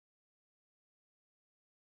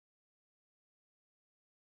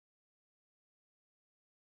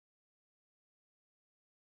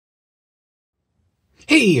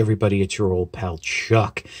Hey everybody, it's your old pal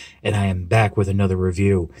Chuck, and I am back with another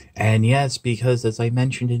review. And yes, because as I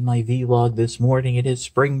mentioned in my vlog this morning, it is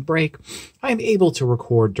spring break, I'm able to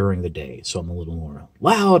record during the day, so I'm a little more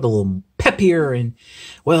loud, a little peppier, and,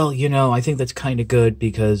 well, I think that's kind of good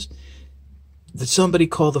because somebody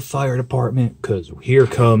call the fire department, because here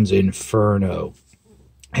comes Inferno,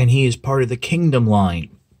 and he is part of the Kingdom line.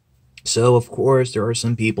 So, of course, there are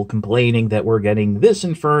some people complaining that we're getting this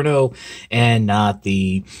Inferno and not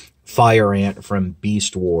the Fire Ant from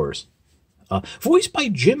Beast Wars. Voiced by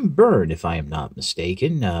Jim Byrne, if I am not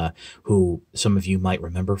mistaken, who some of you might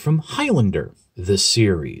remember from Highlander, the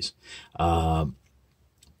series.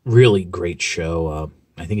 Really great show.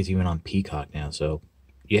 I think it's even on Peacock now, so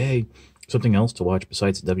yay. Something else to watch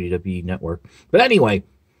besides the WWE Network. But anyway,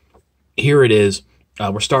 here it is.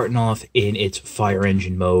 We're starting off in its fire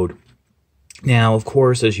engine mode. Now, of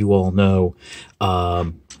course, as you all know,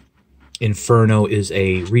 Inferno is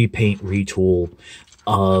a repaint retool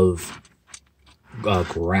of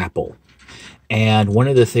Grapple. And one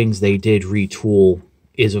of the things they did retool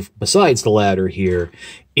is, besides the ladder here,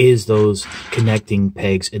 is those connecting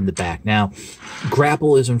pegs in the back. Now,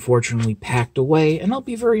 Grapple is unfortunately packed away, and I'll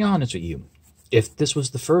be very honest with you. If this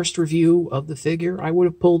was the first review of the figure, I would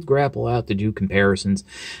have pulled Grapple out to do comparisons.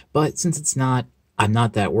 But since it's not, I'm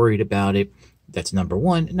not that worried about it. That's number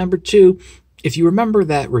one. Number two, if you remember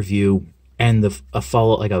that review and a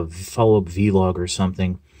follow-up vlog or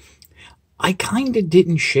something, I kind of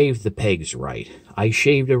didn't shave the pegs right. I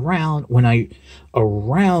shaved around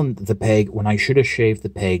the peg when I should have shaved the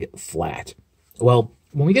peg flat. Well,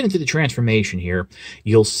 when we get into the transformation here,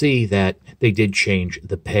 you'll see that they did change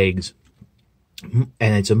the pegs, and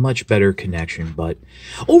it's a much better connection. But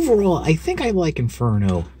overall, I think I like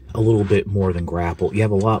Inferno a little bit more than Grapple. You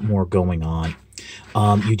have a lot more going on.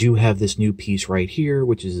 You do have this new piece right here,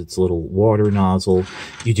 which is its little water nozzle.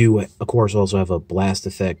 You do, of course, also have a blast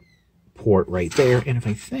effect port right there. And if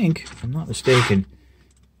I'm not mistaken,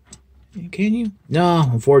 can you? No,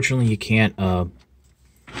 unfortunately, you can't peg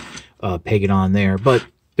it on there. But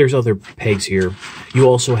there's other pegs here. You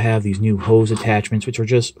also have these new hose attachments, which are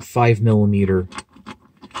just 5mm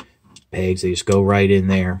pegs. They just go right in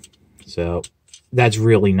there. So that's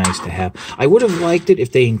really nice to have. I would have liked it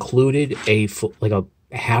if they included a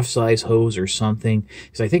half-size hose or something,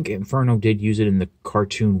 because I think Inferno did use it in the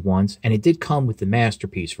cartoon once, and it did come with the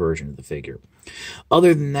Masterpiece version of the figure.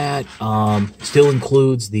 Other than that, still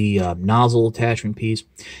includes the nozzle attachment piece.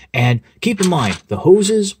 And keep in mind, the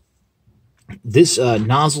hoses, this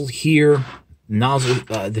nozzle here,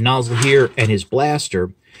 the nozzle here, and his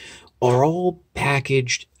blaster are all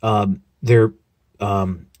packaged. They're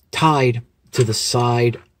tied to the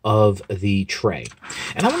side of the tray.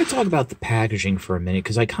 And I want to talk about the packaging for a minute,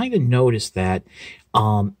 because I kind of noticed that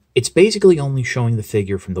it's basically only showing the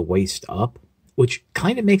figure from the waist up, which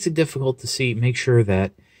kind of makes it difficult to make sure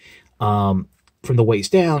that from the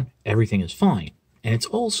waist down, everything is fine. And it's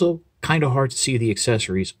also kind of hard to see the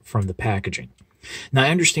accessories from the packaging. Now, I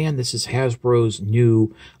understand this is Hasbro's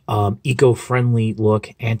new eco-friendly look,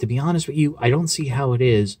 and to be honest with you, I don't see how it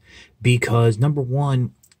is, because number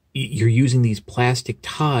one, you're using these plastic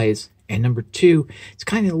ties, and number two, it's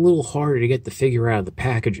kind of a little harder to get the figure out of the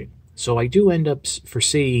packaging. So I do end up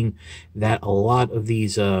foreseeing that a lot of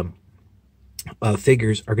these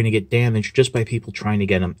figures are going to get damaged just by people trying to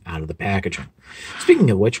get them out of the packaging.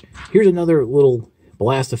 Speaking of which, here's another little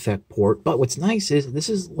blast effect port, but what's nice is this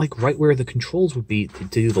is like right where the controls would be to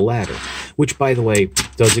do the ladder, which, by the way,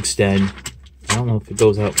 does extend. I don't know if it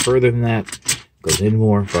goes out further than that, goes in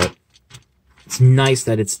more, but it's nice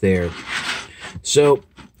that it's there. So,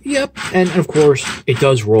 yep, and of course, it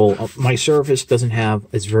does roll. My surface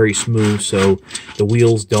is very smooth, so the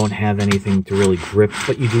wheels don't have anything to really grip,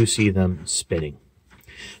 but you do see them spinning.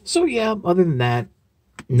 So, yeah, other than that,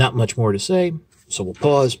 not much more to say. So we'll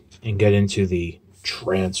pause and get into the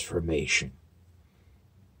transformation.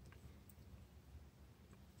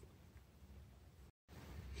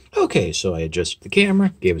 Okay, so I adjusted the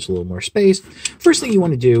camera, gave us a little more space. First thing you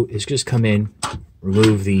want to do is just come in,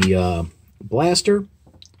 remove the blaster,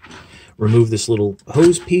 remove this little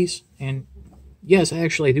hose piece, and yes,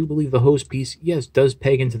 actually, I do believe the hose piece, yes, does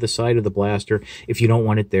peg into the side of the blaster if you don't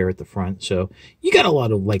want it there at the front. So you got a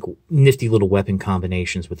lot of, nifty little weapon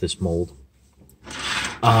combinations with this mold.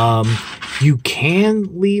 You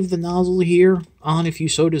can leave the nozzle here on if you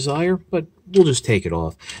so desire, but we'll just take it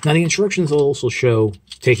off. Now, the instructions will also show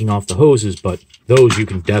taking off the hoses, but those you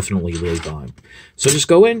can definitely leave on. So just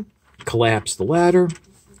go in, collapse the ladder,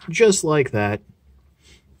 just like that.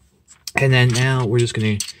 And then now we're just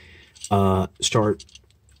going to start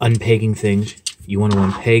unpegging things. You want to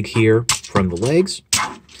unpeg here from the legs.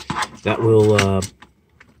 That will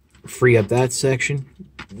free up that section.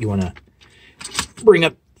 You want to bring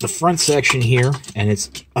up the front section here, and it's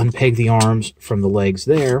unpeg the arms from the legs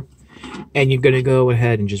there. And you're going to go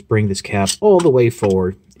ahead and just bring this cap all the way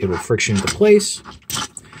forward. It will friction into place.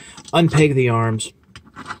 Unpeg the arms.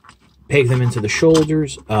 Peg them into the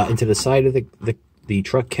shoulders, into the side of the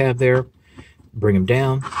truck cab there. Bring them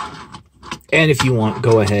down. And if you want,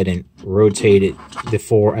 go ahead and rotate it at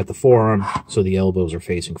the forearm so the elbows are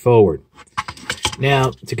facing forward.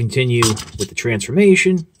 Now, to continue with the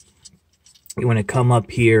transformation, you want to come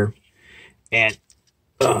up here and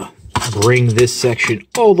bring this section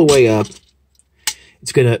all the way up.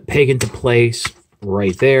 It's going to peg into place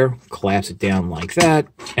right there, collapse it down like that,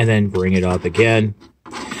 and then bring it up again.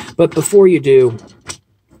 But before you do,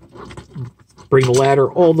 bring the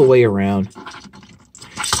ladder all the way around,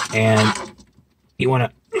 and you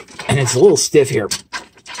want to, and it's a little stiff here,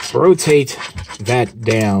 rotate that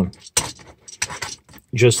down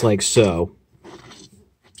just like so.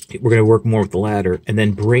 We're going to work more with the ladder, and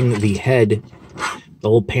then bring the head, the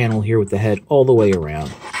little panel here with the head, all the way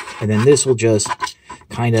around. And then this will just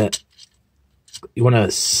kind of, you want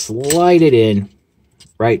to slide it in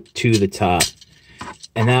right to the top.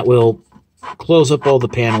 And that will close up all the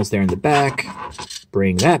panels there in the back.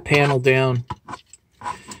 Bring that panel down.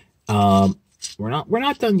 We're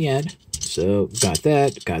not done yet. So got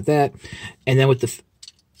that. And then with the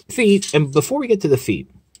feet, and before we get to the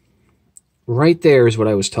feet, right there is what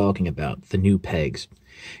I was talking about, the new pegs.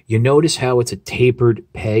 You notice how it's a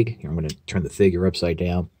tapered peg. Here, I'm going to turn the figure upside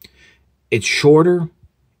down. It's shorter,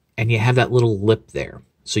 and you have that little lip there,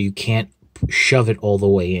 so you can't shove it all the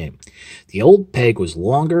way in. The old peg was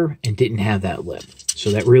longer and didn't have that lip, so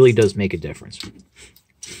that really does make a difference.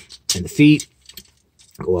 And the feet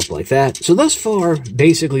go up like that. So thus far,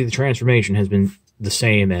 basically the transformation has been the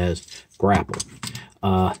same as grapple.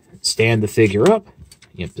 Stand the figure up,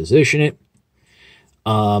 you position it.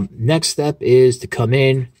 Next step is to come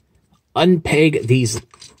in, unpeg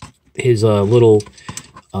his little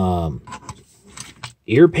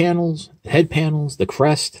ear panels, head panels, the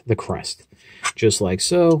crest, just like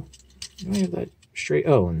so. I have that straight.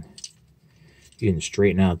 Oh, and you didn't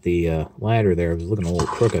straighten out the ladder there. It was looking a little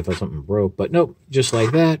crooked. I thought something broke, but nope, just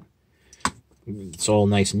like that. It's all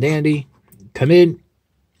nice and dandy. Come in,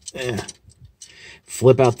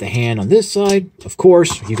 flip out the hand on this side. Of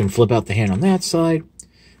course, you can flip out the hand on that side,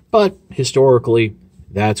 but historically,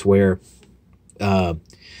 that's where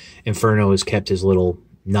Inferno has kept his little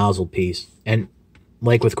nozzle piece. And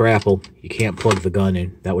like with grapple, you can't plug the gun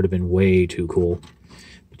in. That would have been way too cool.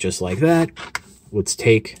 But just like that, let's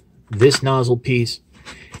take this nozzle piece,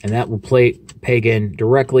 and that will peg in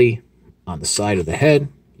directly on the side of the head.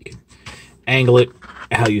 You can angle it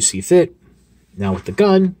how you see fit. Now with the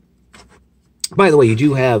gun, by the way, you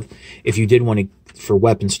do have, if you did want to, for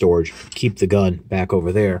weapon storage, keep the gun back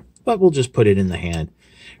over there, but we'll just put it in the hand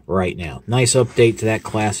right now. Nice update to that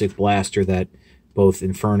classic blaster that both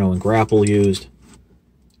Inferno and Grapple used.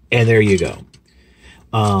 And there you go.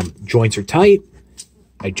 Joints are tight.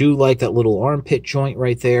 I do like that little armpit joint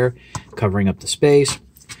right there, covering up the space.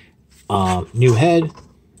 New head,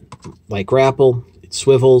 like Grapple, it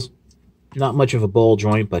swivels. Not much of a ball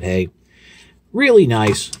joint, but hey, really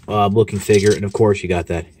nice looking figure. And of course, you got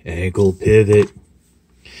that ankle pivot.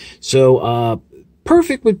 So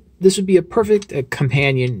perfect. This would be a perfect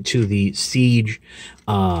companion to the Siege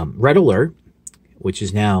Red Alert, which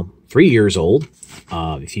is now 3 years old.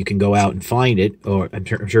 If you can go out and find it, or I'm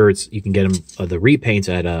sure you can get them the repaints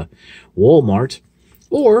at Walmart.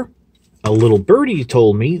 Or a little birdie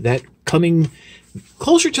told me that coming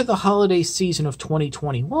closer to the holiday season of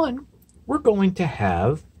 2021, we're going to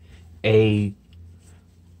have a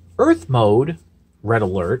Earth mode Red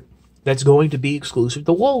Alert that's going to be exclusive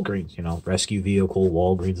to Walgreens. You know, rescue vehicle,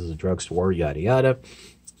 Walgreens is a drugstore, yada yada.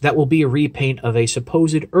 That will be a repaint of a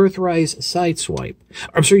supposed Earthrise Sideswipe.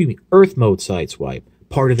 I'm sorry, you mean Earth Mode Sideswipe,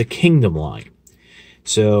 part of the Kingdom line.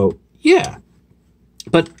 So, yeah.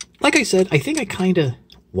 But, like I said, I think I kind of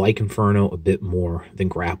like Inferno a bit more than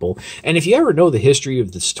Grapple. And if you ever know the history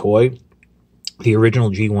of this toy, the original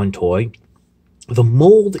G1 toy, the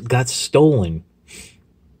mold got stolen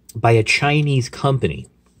by a Chinese company.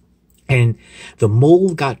 And the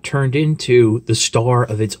mold got turned into the star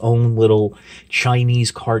of its own little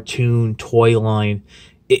Chinese cartoon toy line.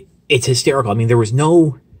 It's hysterical. I mean, there was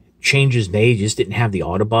no changes made. You just didn't have the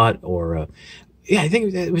Autobot or... yeah, I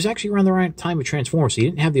think it was actually around the right time of Transformers, so you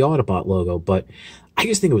didn't have the Autobot logo. But I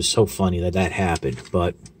just think it was so funny that that happened.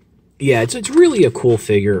 But yeah, it's really a cool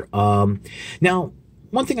figure. Now,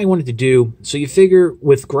 one thing I wanted to do, so you figure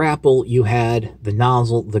with Grapple, you had the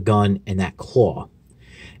nozzle, the gun, and that claw.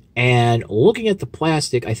 And looking at the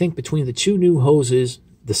plastic, I think between the two new hoses,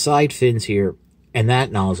 the side fins here, and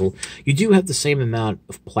that nozzle, you do have the same amount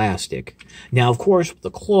of plastic. Now, of course, with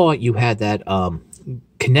the claw, you had that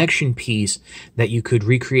connection piece that you could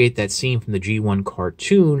recreate that scene from the G1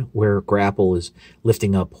 cartoon where Grapple is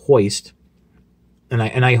lifting up Hoist. And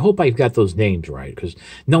I hope I've got those names right, because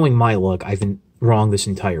knowing my luck, I've been wrong this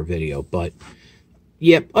entire video. But,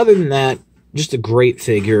 yep, other than that, just a great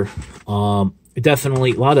figure.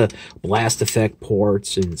 Definitely a lot of blast effect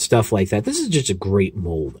ports and stuff like that. This is just a great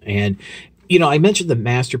mold. And, you know, I mentioned the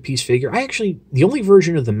Masterpiece figure. The only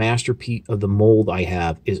version of the Masterpiece of the mold I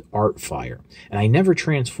have is Artfire. And I never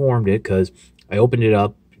transformed it because I opened it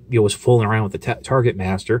up, you know, was fooling around with the Target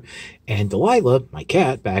Master. And Delilah, my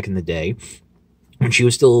cat, back in the day, when she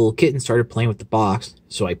was still a little kitten, started playing with the box.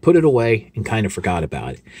 So I put it away and kind of forgot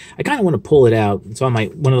about it. I kind of want to pull it out. It's on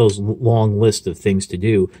one of those long lists of things to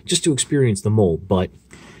do just to experience the mold. But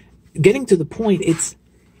getting to the point, it's,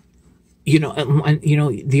 you know,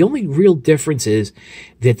 the only real difference is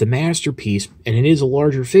that the Masterpiece, and it is a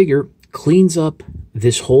larger figure, cleans up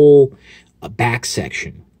this whole back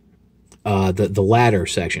section, the ladder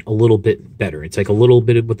section, a little bit better. It's like a little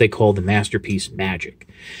bit of what they call the Masterpiece magic.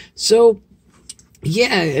 So,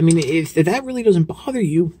 yeah, I mean, if that really doesn't bother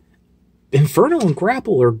you, Inferno and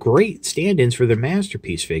Grapple are great stand-ins for their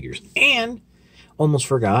Masterpiece figures. And, almost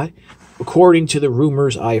forgot, according to the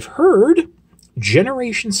rumors I've heard,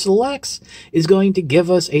 Generation Selects is going to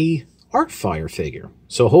give us a Artfire figure.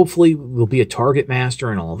 So hopefully we'll be a Target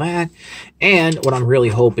Master and all that. And what I'm really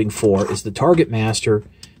hoping for is the Target Master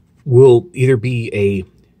will either be a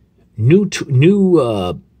new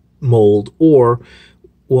mold, or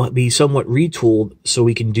will be somewhat retooled so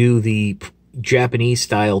we can do the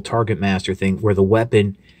Japanese-style Target Master thing where the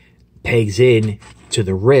weapon pegs in to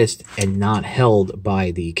the wrist and not held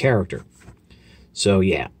by the character. So,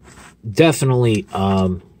 yeah, definitely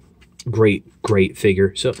great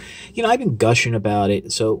figure. So, you know, I've been gushing about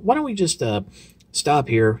it. So why don't we just stop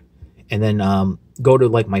here and then go to,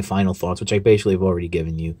 like, my final thoughts, which I basically have already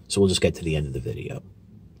given you. So we'll just get to the end of the video.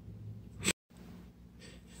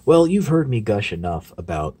 Well, you've heard me gush enough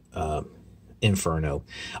about Inferno.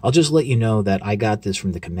 I'll just let you know that I got this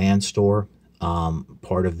from the Command Store,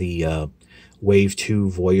 part of the Wave 2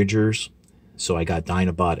 Voyagers. So I got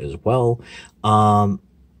Dinobot as well.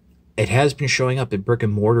 It has been showing up at brick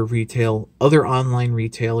and mortar retail. Other online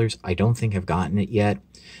retailers, I don't think have gotten it yet.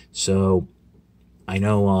 So I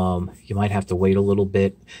know you might have to wait a little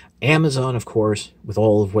bit. Amazon, of course, with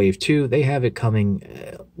all of Wave 2, they have it coming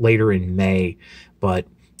later in May. But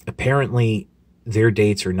apparently their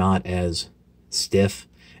dates are not as stiff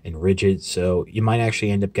and rigid, so you might actually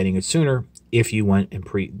end up getting it sooner if you went and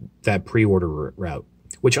pre-order route,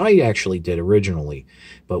 which I actually did originally.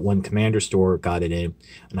 But when Commander Store got it in,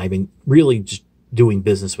 and I've been really just doing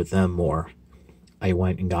business with them more, I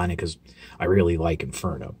went and got it because I really like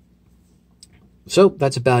Inferno. So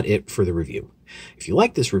that's about it for the review. If you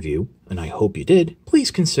liked this review, and I hope you did, please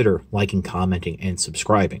consider liking, commenting, and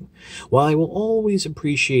subscribing. While I will always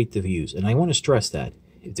appreciate the views, and I want to stress that,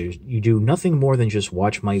 if you do nothing more than just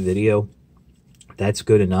watch my video, that's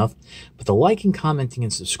good enough. But the liking, commenting,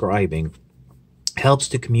 and subscribing helps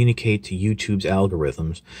to communicate to YouTube's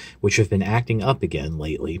algorithms, which have been acting up again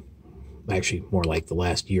lately, actually more like the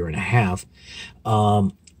last year and a half,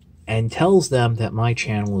 and tells them that my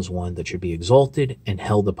channel is one that should be exalted and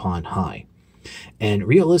held upon high. And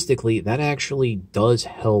realistically, that actually does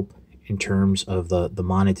help in terms of the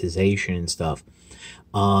monetization and stuff.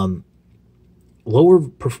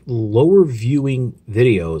 Lower viewing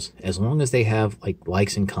videos, as long as they have like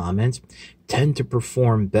likes and comments, tend to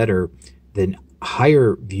perform better than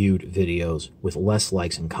higher viewed videos with less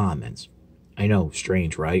likes and comments. I know,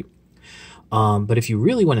 strange, right? But if you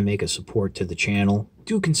really want to make a support to the channel,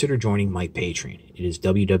 do consider joining my Patreon. It is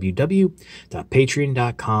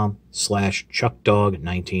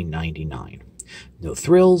www.patreon.com/chuckdog1999. No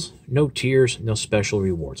thrills, no tears, no special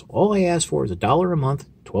rewards. All I ask for is $1 a month,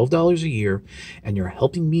 $12 a year, and you're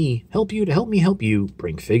helping me help you to help me help you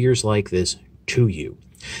bring figures like this to you.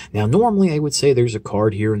 Now, normally I would say there's a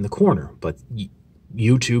card here in the corner, but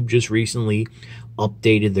YouTube just recently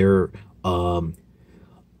updated their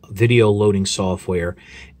video loading software,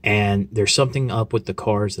 and there's something up with the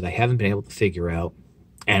cards that I haven't been able to figure out.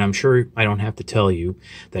 And I'm sure I don't have to tell you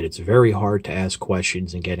that it's very hard to ask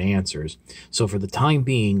questions and get answers. So for the time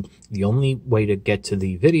being, the only way to get to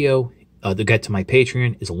the video, to get to my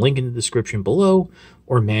Patreon, is a link in the description below,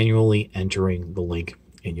 or manually entering the link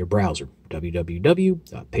in your browser,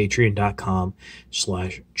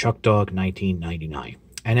 www.patreon.com/chuckdog1999.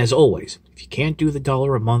 And as always, if you can't do the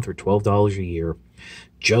 $1 a month or $12 a year,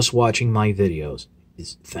 just watching my videos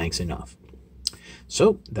is thanks enough.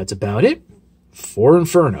 So that's about it for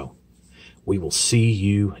Inferno. We will see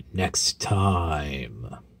you next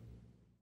time.